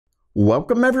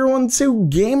Welcome everyone to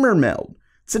Gamer Meld.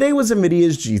 Today was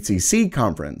Nvidia's GTC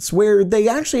conference, where they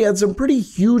actually had some pretty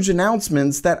huge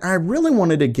announcements that I really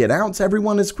wanted to get out to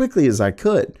everyone as quickly as I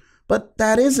could. But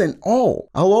that isn't all.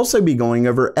 I'll also be going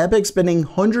over Epic spending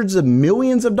hundreds of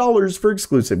millions of dollars for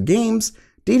exclusive games,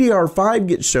 DDR5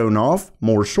 gets shown off,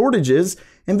 more shortages,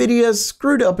 Nvidia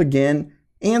screwed up again,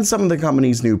 and some of the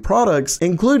company's new products,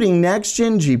 including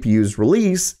next-gen GPUs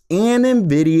release and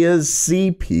Nvidia's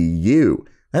CPU.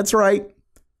 That's right,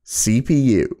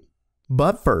 CPU.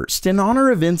 But first, in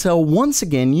honor of Intel once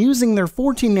again using their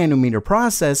 14nm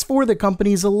process for the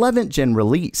company's 11th gen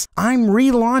release, I'm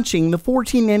relaunching the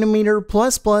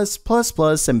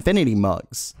 14nm++++ Infinity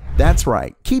mugs. That's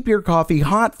right, keep your coffee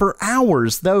hot for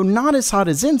hours, though not as hot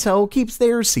as Intel keeps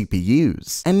their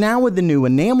CPUs. And now with the new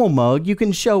enamel mug, you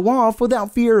can show off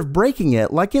without fear of breaking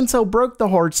it like Intel broke the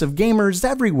hearts of gamers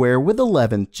everywhere with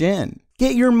 11th gen.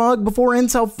 Get your mug before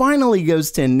Intel finally goes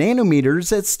 10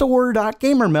 nanometers at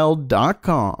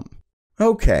store.gamermeld.com.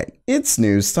 Okay, it's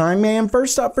news time, and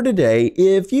first up for today,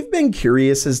 if you've been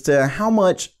curious as to how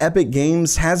much Epic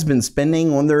Games has been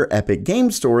spending on their Epic Game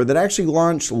Store that actually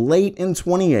launched late in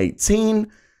 2018,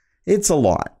 it's a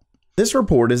lot. This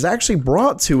report is actually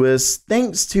brought to us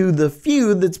thanks to the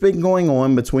feud that's been going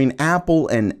on between Apple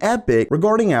and Epic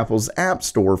regarding Apple's App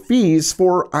Store fees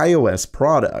for iOS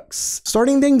products.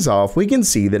 Starting things off, we can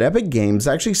see that Epic Games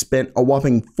actually spent a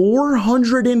whopping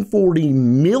 $440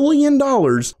 million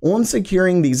on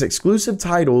securing these exclusive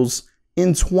titles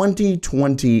in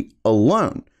 2020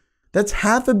 alone. That's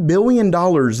 $500 million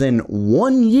in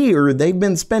 1 year they've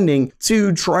been spending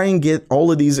to try and get all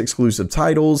of these exclusive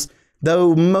titles,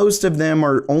 though most of them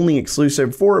are only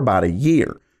exclusive for about a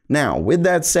year. Now, with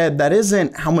that said, that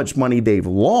isn't how much money they've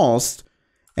lost.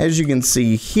 As you can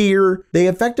see here, they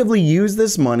effectively use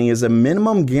this money as a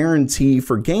minimum guarantee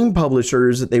for game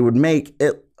publishers that they would make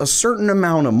a certain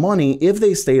amount of money if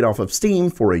they stayed off of Steam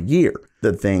for a year.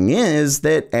 The thing is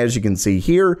that, as you can see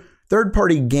here,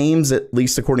 third-party games, at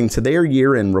least according to their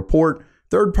year-end report,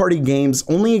 third-party games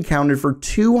only accounted for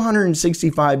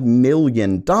 $265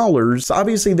 million, so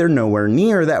obviously they're nowhere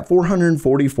near that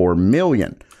 $444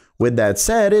 million. With that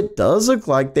said, it does look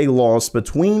like they lost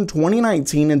between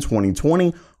 2019 and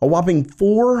 2020 a whopping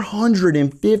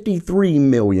 $453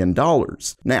 million.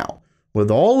 Now,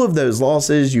 with all of those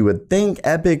losses, you would think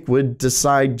Epic would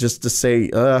decide just to say,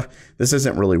 this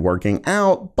isn't really working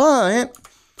out, but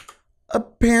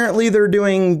apparently they're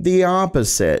doing the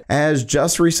opposite, as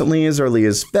just recently as early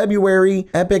as February,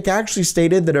 Epic actually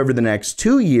stated that over the next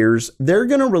 2 years, they're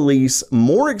going to release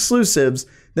more exclusives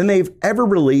than they've ever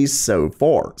released so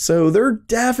far. So they're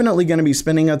definitely going to be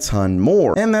spending a ton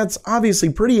more, and that's obviously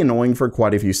pretty annoying for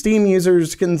quite a few Steam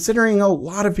users, considering a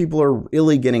lot of people are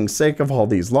really getting sick of all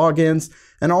these logins,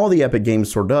 and all the Epic Game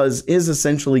Store does is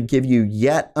essentially give you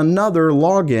yet another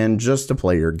login just to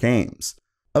play your games.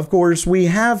 Of course, we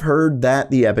have heard that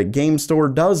the Epic Game Store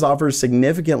does offer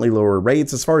significantly lower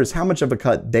rates as far as how much of a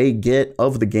cut they get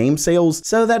of the game sales,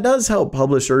 so that does help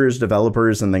publishers,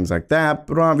 developers, and things like that,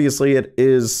 but obviously it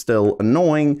is still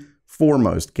annoying for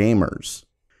most gamers.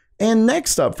 And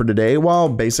next up for today, while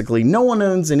basically no one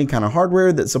owns any kind of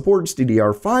hardware that supports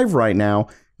DDR5 right now,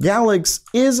 Galax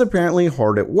is apparently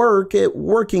hard at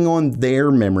working on their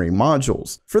memory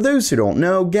modules. For those who don't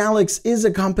know, Galax is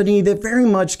a company that very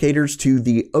much caters to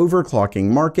the overclocking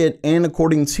market, and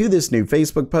according to this new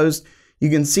Facebook post,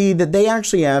 you can see that they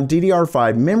actually have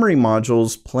DDR5 memory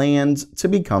modules planned to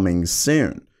be coming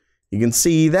soon. You can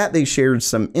see that they shared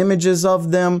some images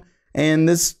of them, and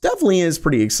this definitely is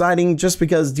pretty exciting just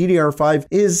because DDR5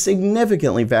 is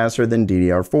significantly faster than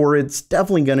DDR4. It's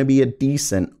definitely going to be a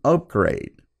decent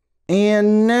upgrade.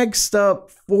 And next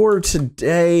up for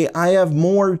today, I have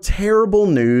more terrible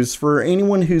news for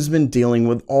anyone who's been dealing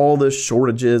with all the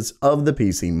shortages of the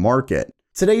PC market.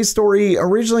 Today's story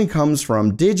originally comes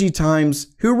from DigiTimes,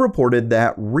 who reported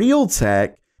that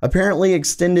Realtek apparently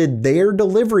extended their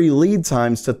delivery lead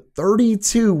times to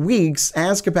 32 weeks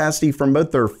as capacity from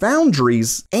both their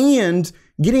foundries and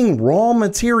getting raw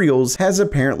materials has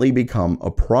apparently become a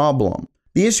problem.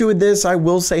 The issue with this, I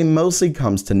will say, mostly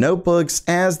comes to notebooks,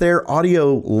 as their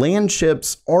audio LAN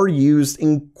chips are used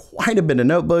in quite a bit of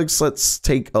notebooks. Let's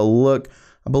take a look.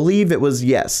 I believe it was,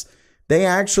 yes, they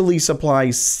actually supply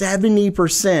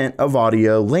 70% of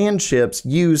audio LAN chips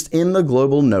used in the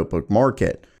global notebook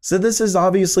market. So this is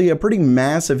obviously a pretty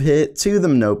massive hit to the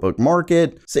notebook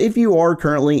market. So if you are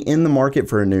currently in the market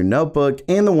for a new notebook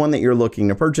and the one that you're looking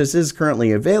to purchase is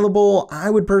currently available, I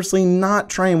would personally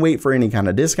not try and wait for any kind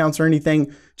of discounts or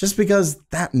anything, just because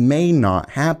that may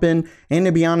not happen. And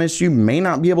to be honest, you may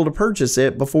not be able to purchase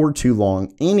it before too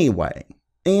long anyway.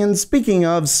 And speaking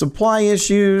of supply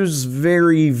issues,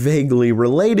 very vaguely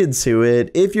related to it,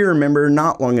 if you remember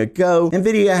not long ago,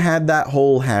 Nvidia had that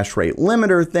whole hash rate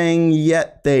limiter thing,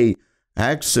 yet they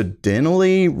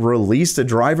accidentally released a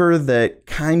driver that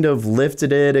kind of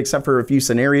lifted it, except for a few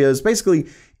scenarios. Basically,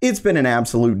 it's been an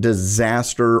absolute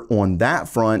disaster on that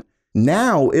front.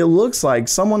 Now it looks like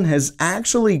someone has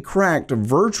actually cracked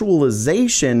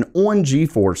virtualization on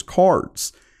GeForce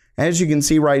cards. As you can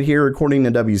see right here, according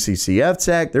to WCCF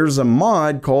Tech, there's a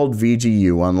mod called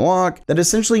VGU Unlock that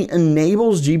essentially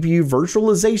enables GPU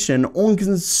virtualization on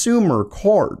consumer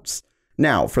cards.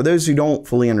 Now, for those who don't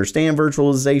fully understand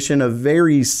virtualization, a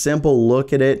very simple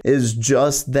look at it is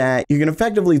just that you can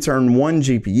effectively turn one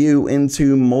GPU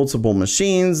into multiple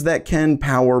machines that can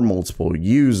power multiple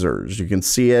users. You can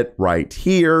see it right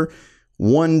here.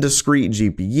 One discrete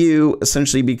GPU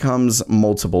essentially becomes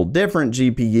multiple different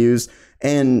GPUs.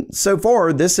 And so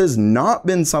far, this has not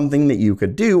been something that you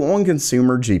could do on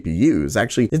consumer GPUs.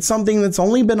 Actually, it's something that's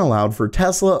only been allowed for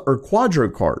Tesla or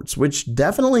Quadro cards, which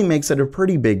definitely makes it a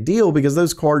pretty big deal because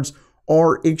those cards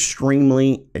are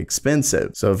extremely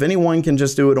expensive. So if anyone can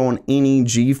just do it on any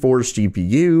GeForce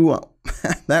GPU,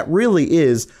 that really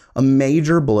is a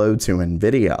major blow to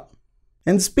Nvidia.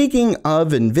 And speaking of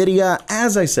Nvidia,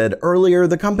 as I said earlier,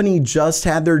 the company just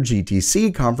had their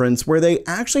GTC conference where they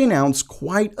actually announced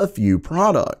quite a few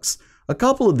products. A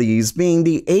couple of these being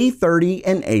the A30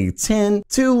 and A10,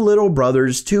 two little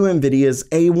brothers to Nvidia's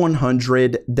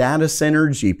A100 Datacenter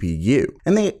GPU.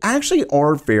 And they actually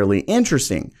are fairly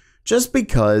interesting, just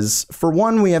because, for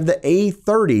one, we have the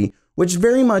A30, which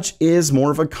very much is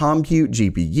more of a compute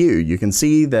GPU. You can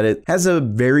see that it has a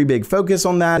very big focus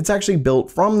on that. It's actually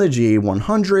built from the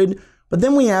GA100, but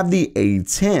then we have the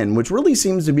A10, which really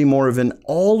seems to be more of an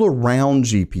all-around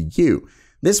GPU.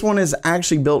 This one is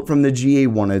actually built from the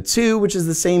GA102, which is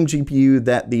the same GPU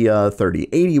that the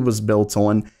 3080 was built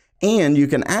on. And you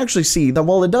can actually see that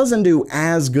while it doesn't do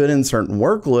as good in certain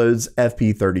workloads,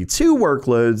 FP32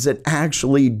 workloads, it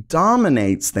actually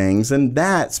dominates things. And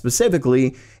that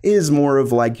specifically is more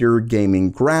of like your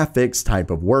gaming graphics type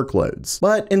of workloads.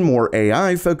 But in more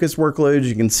AI focused workloads,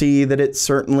 you can see that it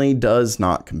certainly does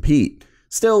not compete.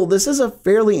 Still, this is a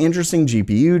fairly interesting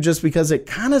GPU just because it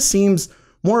kind of seems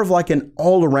more of like an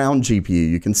all-around GPU.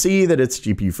 You can see that it's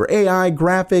GPU for AI,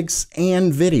 graphics,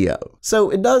 and video. So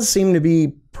it does seem to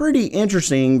be pretty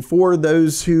interesting for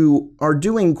those who are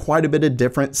doing quite a bit of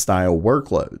different style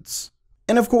workloads.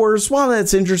 And of course, while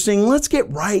that's interesting, let's get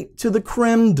right to the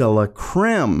creme de la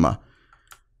creme.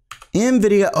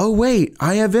 Nvidia, oh wait,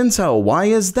 I have Intel. Why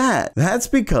is that? That's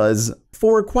because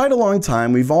for quite a long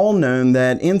time, we've all known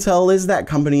that Intel is that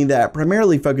company that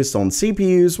primarily focused on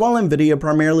CPUs, while Nvidia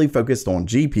primarily focused on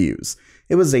GPUs.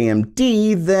 It was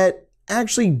AMD that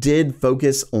actually did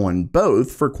focus on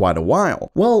both for quite a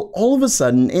while. Well, all of a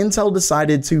sudden, Intel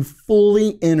decided to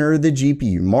fully enter the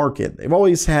GPU market. They've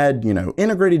always had,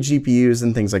 integrated GPUs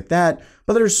and things like that,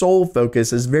 but their sole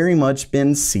focus has very much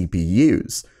been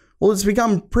CPUs. Well, it's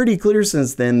become pretty clear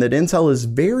since then that Intel is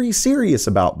very serious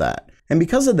about that. And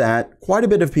because of that, quite a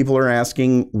bit of people are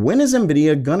asking, when is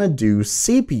Nvidia gonna do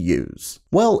CPUs?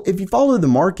 Well, if you follow the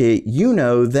market, you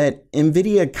know that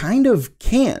Nvidia kind of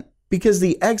can't, because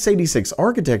the x86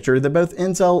 architecture that both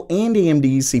Intel and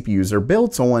AMD CPUs are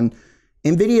built on,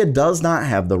 Nvidia does not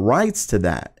have the rights to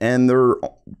that, and they're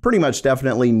pretty much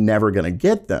definitely never gonna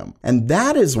get them. And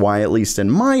that is why, at least in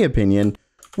my opinion,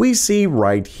 we see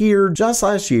right here, just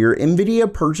last year,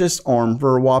 Nvidia purchased ARM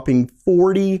for a whopping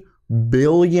 $40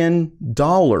 billion.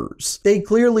 They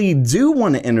clearly do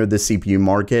want to enter the CPU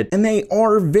market, and they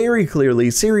are very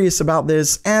clearly serious about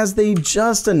this as they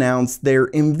just announced their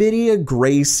Nvidia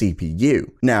Gray CPU.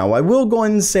 Now, I will go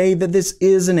ahead and say that this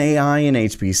is an AI and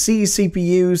HPC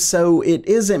CPU, so it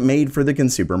isn't made for the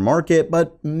consumer market,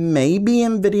 but maybe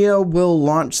Nvidia will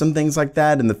launch some things like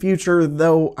that in the future,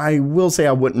 though I will say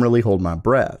I wouldn't really hold my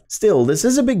breath. Still, this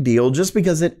is a big deal just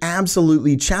because it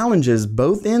absolutely challenges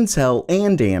both Intel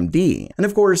and AMD. And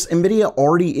of course, Nvidia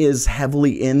already is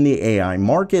heavily in the AI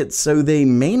market, so they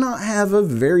may not have a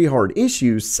very hard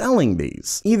issue selling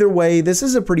these. Either way, this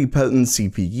is a pretty potent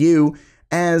CPU,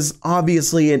 as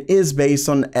obviously it is based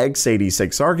on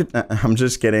x86 architecture. I'm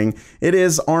just kidding. It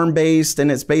is ARM based,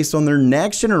 and it's based on their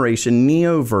next generation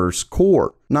Neoverse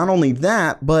core. Not only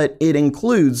that, but it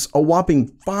includes a whopping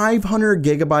 500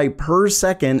 GB per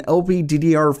second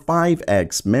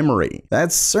LPDDR5X memory.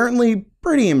 That's certainly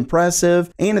pretty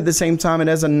impressive, and at the same time, it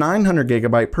has a 900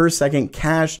 GB per second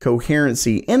cache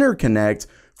coherency interconnect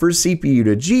for CPU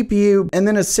to GPU, and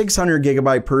then a 600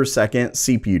 GB per second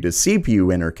CPU to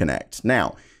CPU interconnect.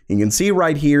 Now, You can see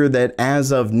right here that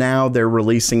as of now, they're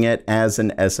releasing it as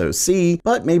an SoC,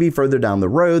 but maybe further down the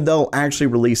road, they'll actually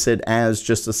release it as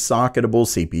just a socketable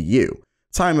CPU.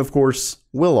 Time, of course,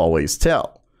 will always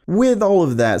tell. With all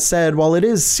of that said, while it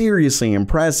is seriously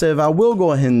impressive, I will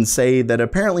go ahead and say that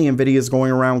apparently Nvidia is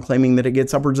going around claiming that it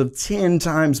gets upwards of 10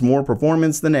 times more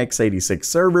performance than x86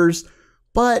 servers.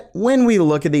 But when we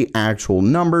look at the actual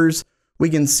numbers, we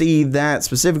can see that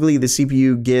specifically the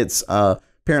CPU gets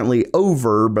apparently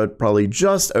over, but probably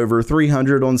just over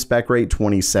 300 on spec rate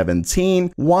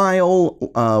 2017, while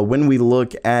when we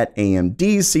look at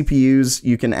AMD's CPUs,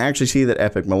 you can actually see that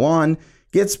Epic Milan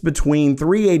gets between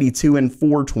 382 and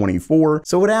 424,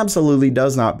 so it absolutely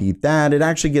does not beat that. It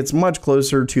actually gets much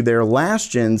closer to their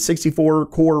last gen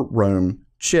 64-core Rome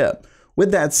chip.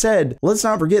 With that said, let's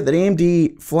not forget that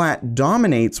AMD flat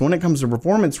dominates when it comes to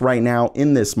performance right now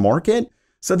in this market,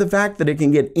 so the fact that it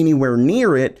can get anywhere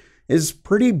near it is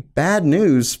pretty bad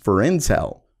news for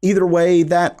Intel. Either way,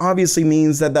 that obviously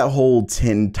means that that whole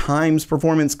 10 times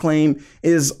performance claim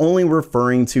is only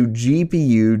referring to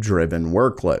GPU-driven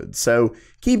workloads. So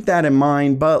keep that in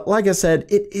mind, but like I said,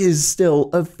 it is still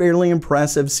a fairly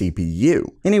impressive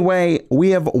CPU. Anyway,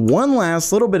 we have one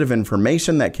last little bit of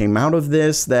information that came out of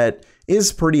this that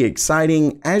is pretty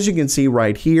exciting. As you can see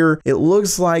right here, it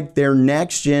looks like their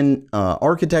next gen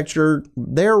architecture,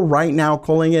 they're right now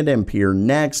calling it Ampere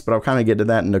Next, but I'll kind of get to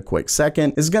that in a quick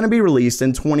second, is going to be released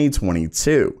in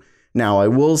 2022. Now, I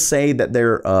will say that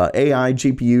their AI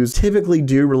GPUs typically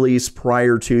do release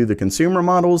prior to the consumer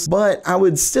models, but I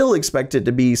would still expect it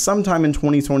to be sometime in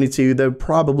 2022, though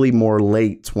probably more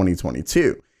late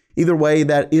 2022. Either way,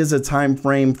 that is a time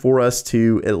frame for us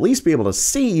to at least be able to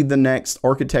see the next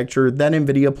architecture that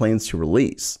Nvidia plans to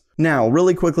release. Now,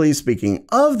 really quickly, speaking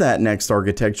of that next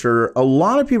architecture, a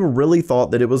lot of people really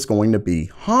thought that it was going to be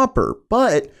Hopper,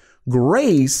 but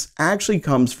Grace actually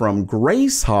comes from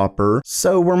Grace Hopper,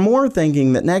 so we're more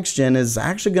thinking that next gen is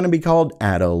actually going to be called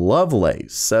Ada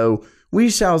Lovelace. So we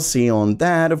shall see on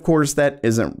that. Of course, that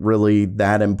isn't really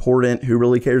that important. Who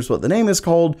really cares what the name is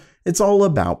called? It's all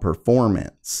about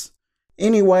performance.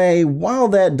 Anyway, while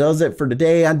that does it for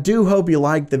today, I do hope you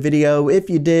liked the video. If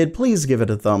you did, please give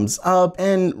it a thumbs up.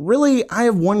 And really, I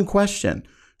have one question.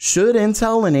 Should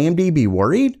Intel and AMD be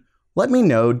worried? Let me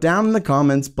know down in the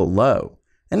comments below.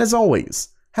 And as always,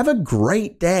 have a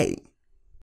great day.